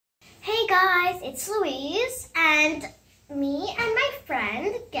guys, it's Louise, and me and my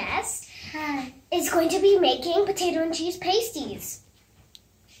friend, guest, is going to be making potato and cheese pasties.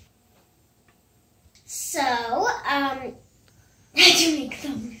 So, how to make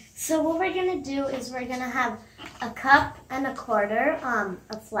them? So what we're gonna do is we're gonna have a cup and a quarter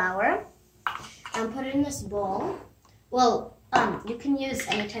of flour and put it in this bowl. Well, you can use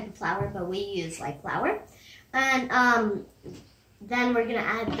any type of flour, but we use like flour. And then we're gonna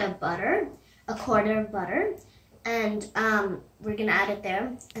add the butter, a quarter of butter, and we're gonna add it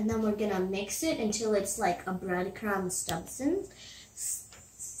there, and then we're gonna mix it until it's like a breadcrumb substance,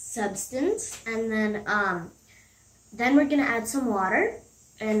 and then we're gonna add some water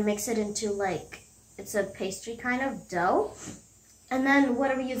and mix it into like it's a pastry kind of dough. And then what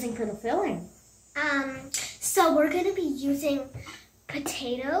are we using for the filling? So we're gonna be using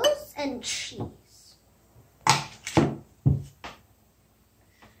potatoes and cheese.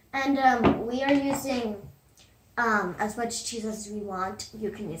 And we are using as much cheese as we want.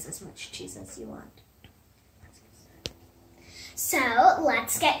 You can use as much cheese as you want. So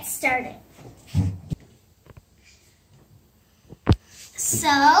let's get started. So,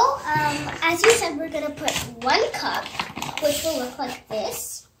 as you said, we're going to put 1 cup, which will look like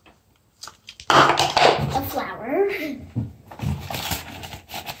this, of flour.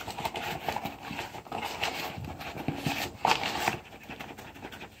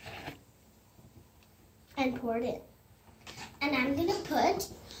 And pour it in. And I'm going to put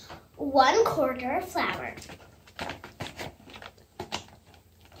 1/4 flour.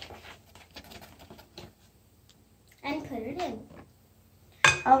 And put it in.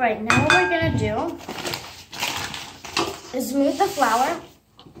 All right, now what we're gonna do is move the flour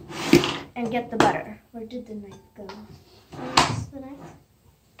and get the butter. Where did the knife go? The knife.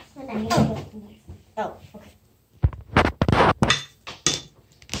 Oh, okay.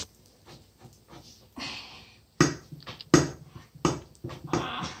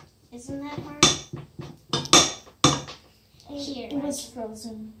 Isn't that hard? Here. It was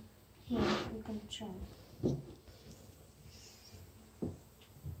frozen. Here, we're gonna try.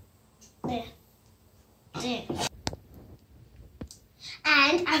 There.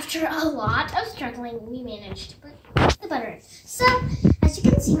 And after a lot of struggling, we managed to put the butter in. So, as you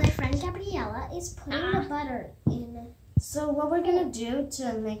can see, my friend Gabriela is putting the butter in. So what we're gonna do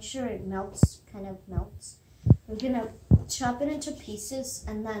to make sure it melts, we're gonna chop it into pieces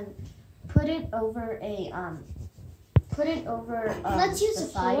and then put it over a Let's use the a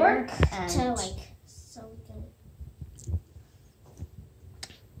fire fork to so we can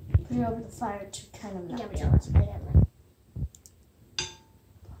put it over the fire to kind of melt. Gabriela's putting it in.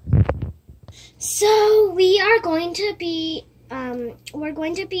 So we are going to be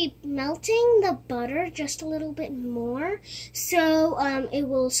melting the butter just a little bit more, so it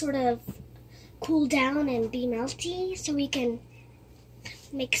will sort of cool down and be melty, so we can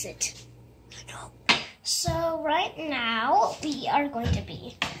mix it. So right now we are going to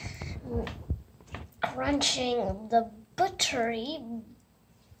be crunching the buttery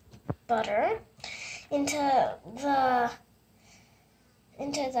butter into the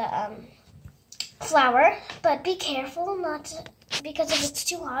flour, but be careful not to, because if it's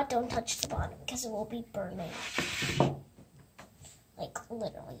too hot, don't touch the bottom because it will be burning. Like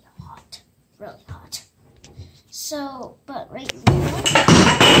literally hot, really hot. So, but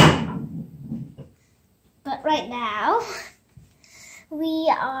right now, we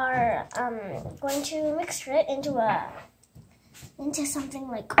are going to mix it into something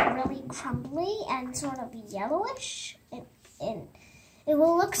like really crumbly and sort of yellowish, and it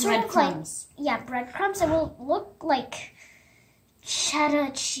will look sort of like breadcrumbs. It will look like cheddar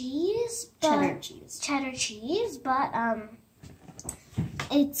cheese, but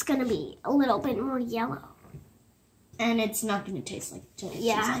it's gonna be a little bit more yellow. And it's not gonna taste like cheddar cheese.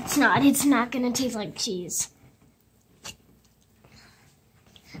 Yeah, it's not. It's not gonna taste like cheese.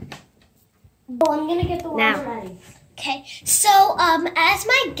 Well, I'm gonna get the water ready. Okay, so as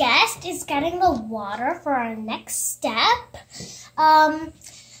my guest is getting the water for our next step,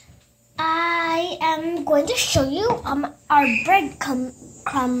 I am going to show you our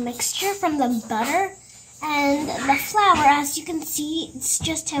breadcrumb mixture from the butter and the flour. As you can see, it's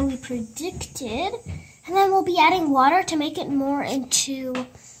just how we predicted. And then we'll be adding water to make it more into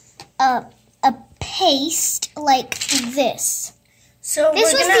a paste like this. So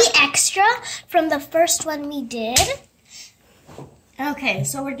this was the extra from the first one we did. Okay,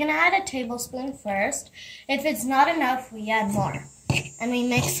 so we're gonna add a tablespoon first. If it's not enough, we add more. And we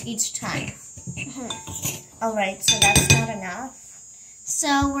mix each time. Alright, so that's not enough.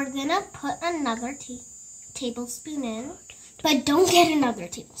 So we're gonna put another tablespoon in. But don't get another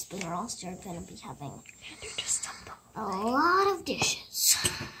tablespoon or else you're going to be having a lot of dishes.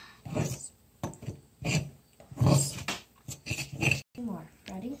 Two more.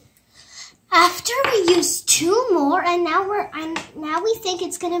 Ready? After we use 2 more, and now we think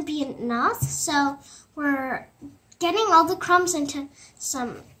it's going to be enough, so we're getting all the crumbs into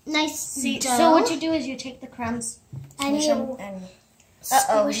some nice dough. So what you do is you take the crumbs and you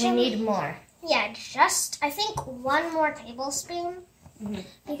we need more. Yeah, I think 1 more tablespoon.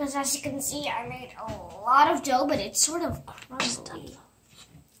 Because as you can see, I made a lot of dough, but it's sort of crumbly.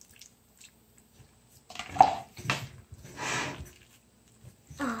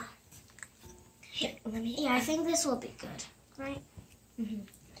 Here, let me. Yeah, I think this will be good, right?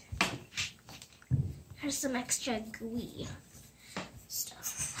 Here's some extra gooey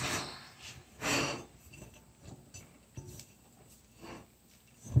stuff.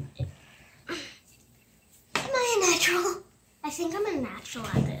 Am I a natural? I think I'm a natural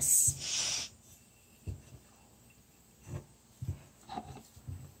at this.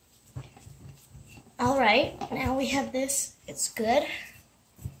 All right, now we have this. It's good.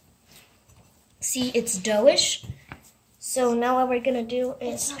 See, it's doughish. So now what we're gonna do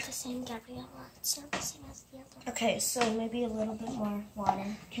is. It's not the same, Gabriela. It's not the same as the other. Okay, so maybe a little bit more water.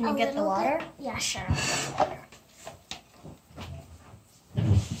 Can you get the water? Bit? Yeah, sure. I'll get the water.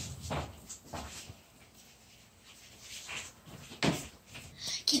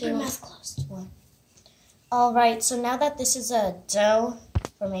 Keep your mouth closed. All right, so now that this is a dough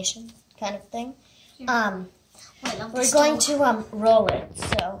formation kind of thing, we're going to roll it.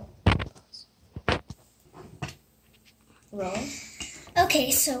 So roll.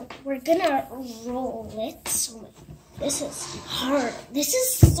 Okay, so we're gonna roll it. So this is hard. This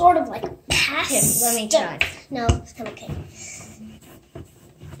is sort of like pasta. Let me try. No, it's okay.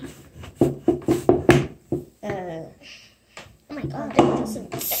 Oh my god, it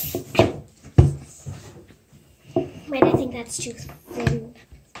doesn't. Wait, I think that's too thin.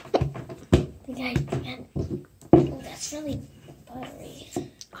 I think I can. Oh, that's really buttery.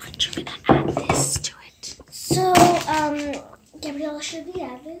 I'm trying to add this to it. So, Gabriela, should we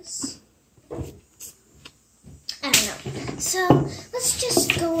add this? I don't know. So, let's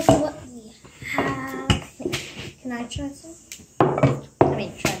just go with what we have. Can I try some? I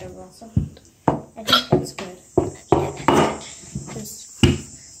mean, try to roll some. I think that's good. Yeah, that's good.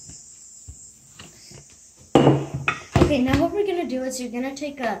 Okay, now what we're going to do is you're going to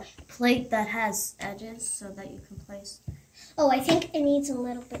take a plate that has edges so that you can place. Oh, I think it needs a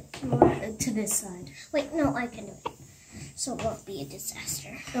little bit more. To this side. Wait, no, I can do it. So it won't be a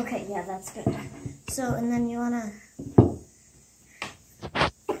disaster. Okay, yeah, that's good. So, and then you want to...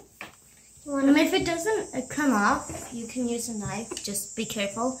 if it doesn't come off, you can use a knife. Just be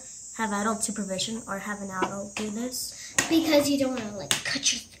careful. Have adult supervision or have an adult do this. Because you don't want to, like,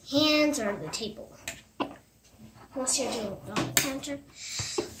 cut your hands or the table. Unless you're doing it on the counter.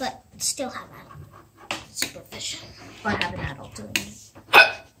 But still have adult supervision. Or have an adult doing it.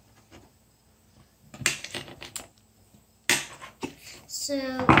 So,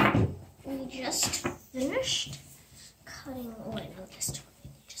 we just finished cutting. Oh, I know this time.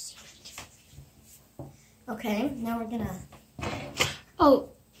 Just okay, now we're gonna. Oh.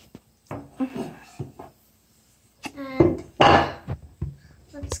 And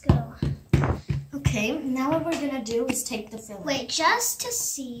let's go. Okay, now what we're gonna do is take the filling. Wait, just to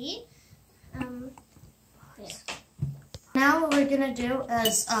see. Yeah. Now what we're gonna do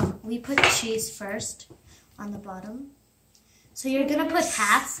is we put cheese first on the bottom. So you're gonna put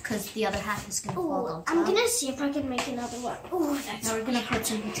half because the other half is gonna fall on top. I'm gonna see if I can make another one. Oh, that's. Now we're gonna put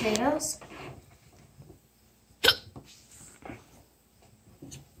some potatoes.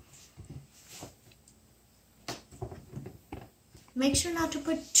 Make sure not to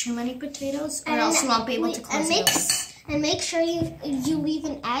put too many potatoes, or else you won't be able to close it over. And make sure you leave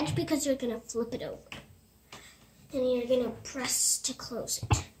an edge because you're gonna flip it over, and you're gonna press to close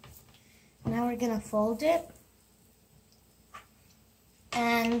it. Now we're gonna fold it.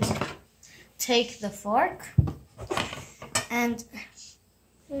 And take the fork and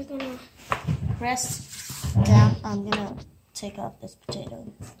we're gonna press down. I'm gonna take off this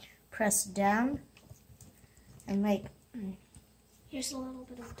potato. Press down and make. Here's a little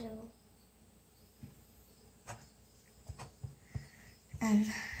bit of dough. And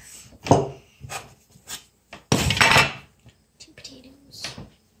 2 potatoes.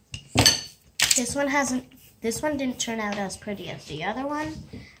 This one didn't turn out as pretty as the other one,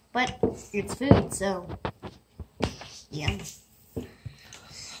 but it's food, so yeah.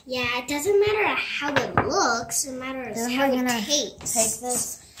 Yeah, it doesn't matter how it looks, it matters Then how we're it gonna tastes. take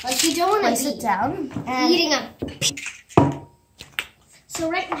this, Like you don't want place to it down, and eating a So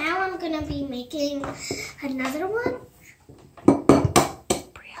right now I'm gonna be making another one.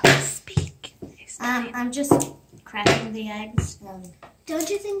 Gabriela, speak. I'm just cracking the eggs. Don't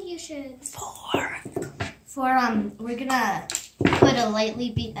you think you should? We're gonna put a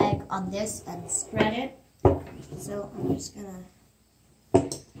lightly beat egg on this and spread it. So I'm just gonna.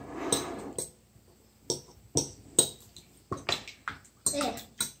 There.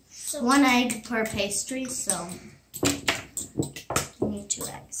 So One egg per pastry, so you need 2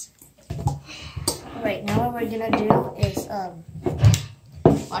 eggs. Right now what we're gonna do is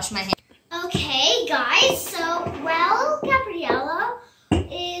wash my hands. okay, guys. So Gabriela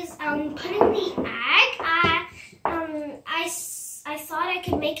is putting the egg. I thought I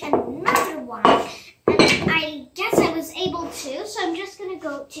could make another one, and I guess I was able to. So I'm just gonna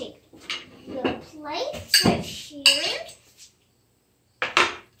go take the plate right here.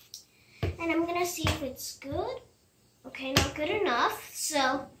 And I'm gonna see if it's good. Okay, not good enough.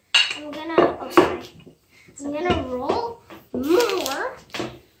 So I'm gonna, I'm gonna roll more.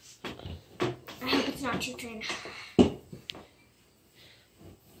 I hope it's not too thin.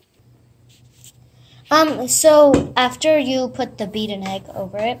 So after you put the beaten egg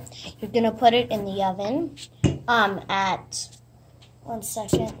over it, you're gonna put it in the oven. At 1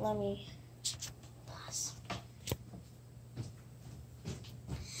 second, let me pause.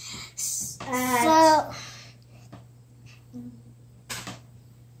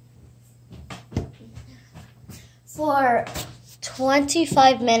 For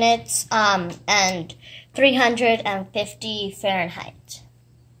 25 minutes and 350 Fahrenheit.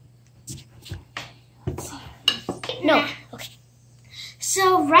 No. Okay.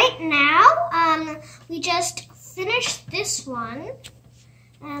 So right now, we just finished this one,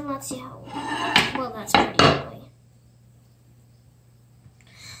 and let's see how well that's pretty ugly.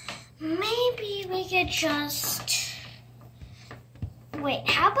 Maybe we could just wait.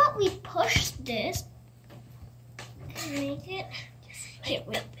 How about we push this and make it? Here,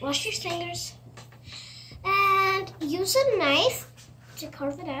 wait, wash your fingers and use a knife to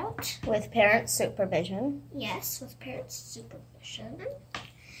carve it out. With parent supervision. Yes, with parent supervision.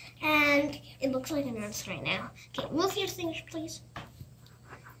 And it looks like an earth right now. Okay, move your fingers, please.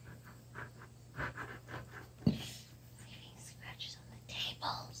 Scratches on the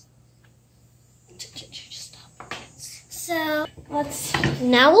tables. Just stop. So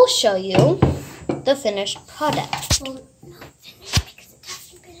Now we'll show you the finished product. well, not finished because it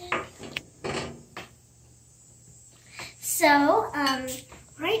hasn't been. So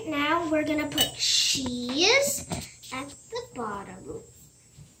right now we're gonna put cheese at the bottom.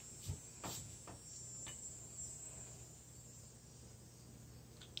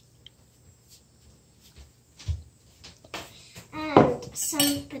 And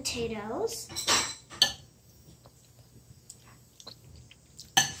some potatoes.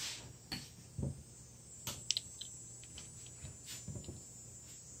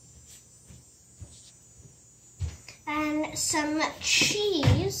 And some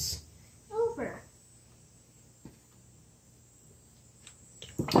cheese over.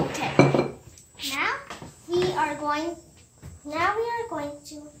 Okay. Now we are going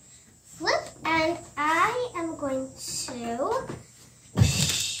to flip, and I'm going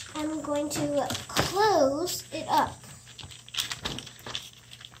to close it up.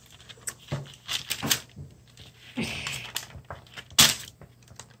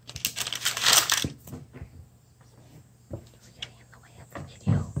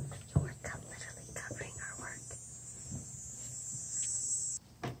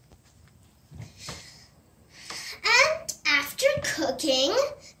 Cooking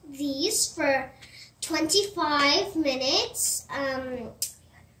these for 25 minutes and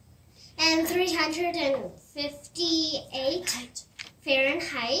 358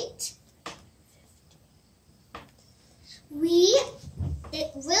 Fahrenheit. It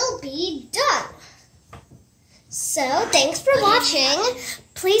will be done. So thanks for watching.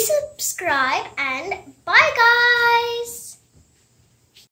 Please subscribe and bye guys.